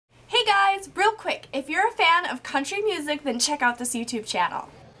guys, real quick, if you're a fan of country music, then check out this YouTube channel.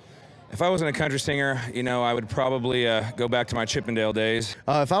 If I wasn't a country singer, you know, I would probably go back to my Chippendale days.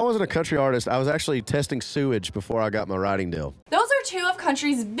 If I wasn't a country artist, I was actually testing sewage before I got my writing deal. Those are two of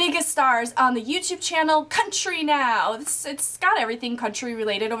country's biggest stars on the YouTube channel Country Now. It's got everything country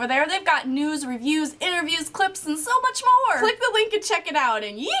related over there. They've got news, reviews, interviews, clips, and so much more. Click the link and check it out.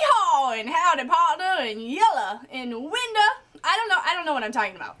 And yeehaw, and howdy partner, and yella, and winda. I don't know what I'm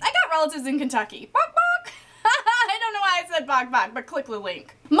talking about. I got relatives in Kentucky. Bok bok. I don't know why I said bok bok, but click the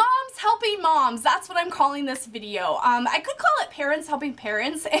link. Moms helping moms, that's what I'm calling this video. I could call it parents helping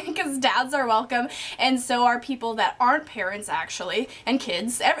parents, because dads are welcome, and so are people that aren't parents actually, and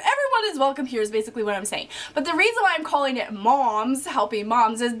kids. Everyone is welcome here is basically what I'm saying. But the reason why I'm calling it moms helping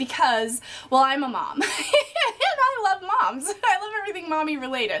moms is because, well, I'm a mom. And I love moms. I love everything mommy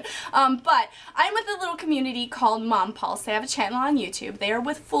related. But I'm with a little community called Mom Pulse. They have a channel on YouTube. They are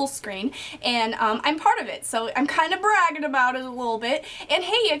with Fullscreen, and I'm part of it, so I'm kind of bragging about it a little bit. And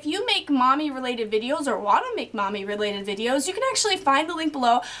hey, if you make mommy related videos or want to make mommy related videos, you can actually find the link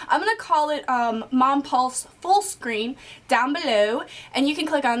below. I'm going to call it Mom Pulse Fullscreen down below, and you can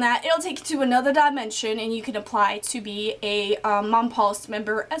click on that. It'll take you to another dimension, and you can apply to be a Mom Pulse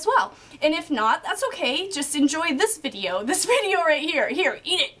member as well. And if not, that's okay. Just enjoy this video right here. Here,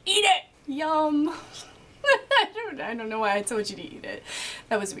 eat it, yum. I don't know why I told you to eat it.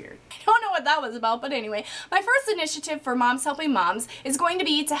 That was weird. I don't know what that was about, but anyway, my first initiative for Moms Helping Moms is going to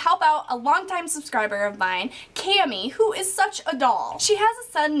be to help out a longtime subscriber of mine, Cami, who is such a doll. She has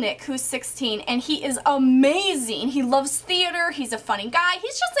a son, Nick, who's 16, and he is amazing. He loves theater, he's a funny guy,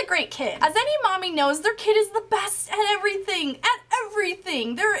 he's just a great kid. As any mommy knows, their kid is the best at everything,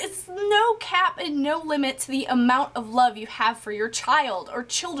 There is no cap and no limit to the amount of love you have for your child or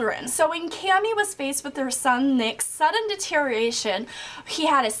children. So when Cami was faced with her son, Nick's sudden deterioration, he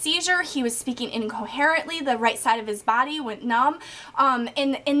had a seizure, he was speaking incoherently, the right side of his body went numb,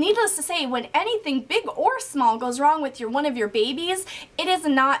 and needless to say, when anything big or small goes wrong with one of your babies, it is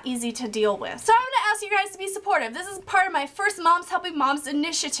not easy to deal with. So I'm going to ask you guys to be supportive. This is part of my first Moms Helping Moms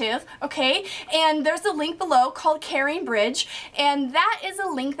initiative, okay? And there's a link below called Caring Bridge, and that is a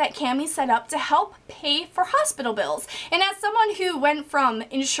link that Cami set up to help pay for hospital bills. And as someone who went from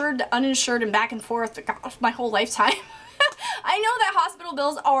insured to uninsured and back and forth, gosh, my whole lifetime, I know that hospital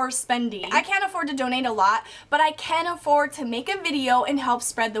bills are spending. I can't afford to donate a lot, but I can afford to make a video and help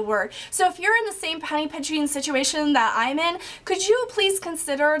spread the word. So if you're in the same penny pinching situation that I'm in, could you please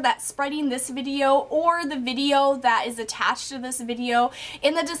consider that spreading this video or the video that is attached to this video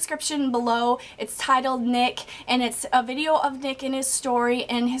in the description below. It's titled Nick, and it's a video of Nick and his story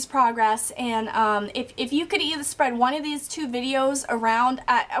and his progress. And if you could either spread one of these two videos around,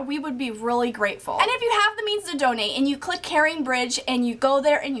 we would be really grateful. And if you have the means to donate and you click Caring Bridge and you go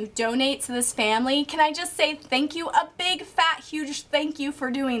there and you donate to this family, can I just say thank you, a big fat huge thank you for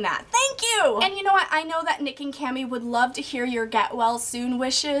doing that. Thank you! And you know what, I know that Nick and Cami would love to hear your get well soon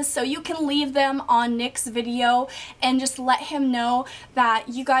wishes, so you can leave them on Nick's video and just let him know that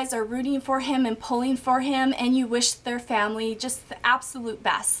you guys are rooting for him and pulling for him, and you wish their family just the absolute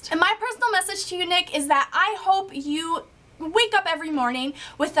best. And my personal message to you, Nick, is that I hope you wake up every morning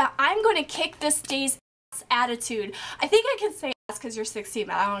with a I'm gonna kick this day's attitude. I think I can say because you're 16,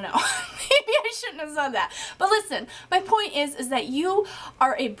 but I don't know. Maybe I shouldn't have said that. But listen, my point is that you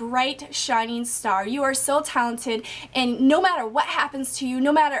are a bright, shining star. You are so talented, and no matter what happens to you,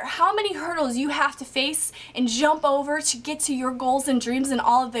 no matter how many hurdles you have to face and jump over to get to your goals and dreams and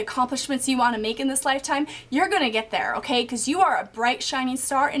all of the accomplishments you want to make in this lifetime, you're gonna get there, okay? Because you are a bright, shining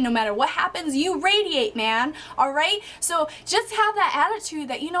star, and no matter what happens, you radiate, man, alright? So just have that attitude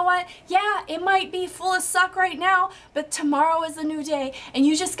that, you know what, yeah, it might be full of suck right now, but tomorrow is a new day, and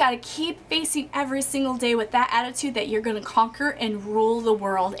you just gotta keep facing every single day with that attitude that you're gonna conquer and rule the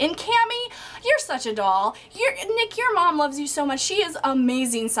world. And Cami, you're such a doll. Nick, your mom loves you so much. She is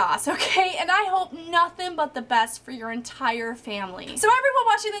amazing sauce, okay? And I hope nothing but the best for your entire family. So everyone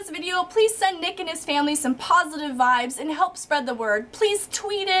watching this video, please send Nick and his family some positive vibes and help spread the word. Please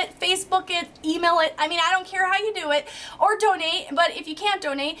tweet it, Facebook it, email it. I mean, I don't care how you do it, or donate, but if you can't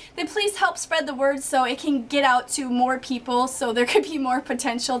donate, then please help spread the word so it can get out to more people, so there could be more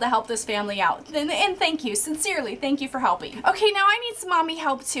potential to help this family out. And thank you, sincerely, thank you for helping. Okay, now I need some mommy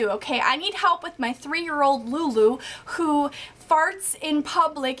help too, okay? I need help with my 3-year-old Lulu, who farts in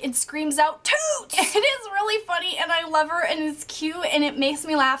public and screams out, "Toots!" It is really funny and I love her and it's cute and it makes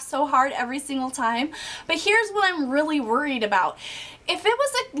me laugh so hard every single time. But here's what I'm really worried about. If it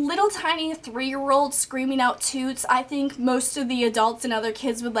was a little tiny 3-year-old screaming out toots, I think most of the adults and other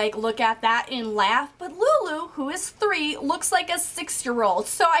kids would like look at that and laugh. But Lulu, who is 3, looks like a 6-year-old.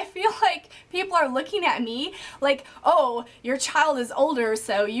 So I feel like people are looking at me like, oh, your child is older,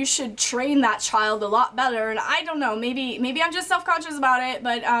 so you should train that child a lot better. And I don't know, maybe I'm just self-conscious about it.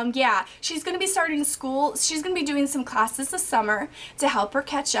 But yeah, she's going to be starting school. She's going to be doing some classes this summer to help her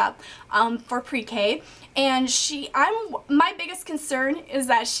catch up for pre-K. And my biggest concern is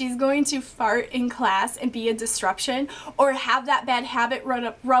that she's going to fart in class and be a disruption or have that bad habit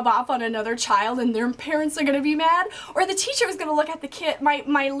rub off on another child and their parents are going to be mad, or the teacher is going to look at the kid, my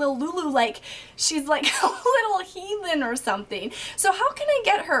little Lulu, like she's like a little heathen or something. So how can I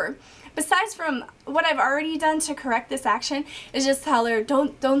get her? Besides from what I've already done to correct this action is just tell her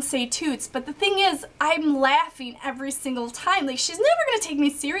don't say toots. But the thing is, I'm laughing every single time. Like, she's never gonna take me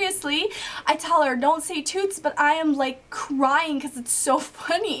seriously. I tell her don't say toots, but I am like crying because it's so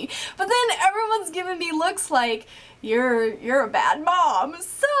funny. But then everyone's giving me looks like you're a bad mom.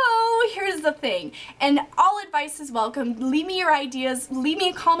 So here's the thing, and all advice is welcome. Leave me your ideas, leave me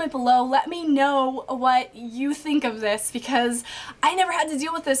a comment below, let me know what you think of this, because I never had to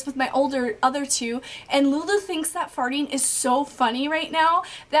deal with this with my other two, and Lulu thinks that farting is so funny right now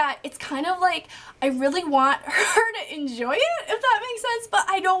that it's kind of like I really want her to enjoy it, if that makes sense, but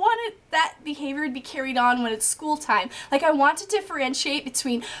I don't want that behavior to be carried on when it's school time. Like, I want to differentiate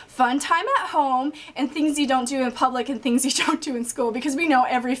between fun time at home and things you don't do in public and things you don't do in school, because we know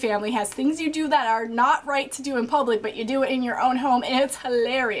every family has things you do that are not right to do in public, but you do it in your own home, and it's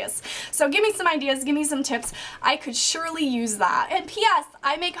hilarious. So give me some ideas, give me some tips. I could surely use that. And P.S.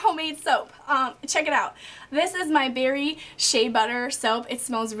 I make homemade soap. Check it out. This is my berry shea butter soap. It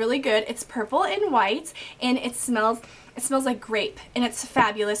smells really good. It's purple and white, and it smells like grape, and it's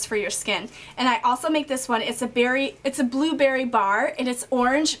fabulous for your skin. And I also make this one. It's a blueberry bar, and it's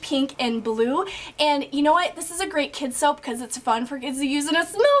orange, pink, and blue. And you know what? This is a great kid soap because it's fun for kids to use, and it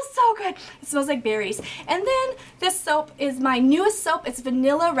smells so good. It smells like berries. And then this soap is my newest soap. It's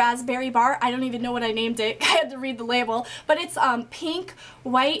vanilla raspberry bar. I don't even know what I named it. I had to read the label, but it's pink,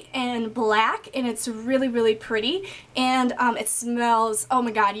 white, and black, and it's really, really pretty. And it smells, oh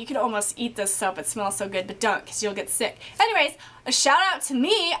my god, you could almost eat this soap. It smells so good, but don't, because you'll get sick. Anyways, a shout out to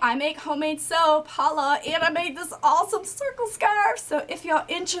me. I make homemade soap, holla, and I made this awesome circle scarf. So if y'all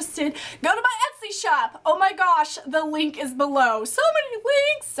interested, go to my Etsy shop. Oh my gosh, the link is below. So many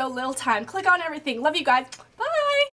links, so little time. Click on everything. Love you guys.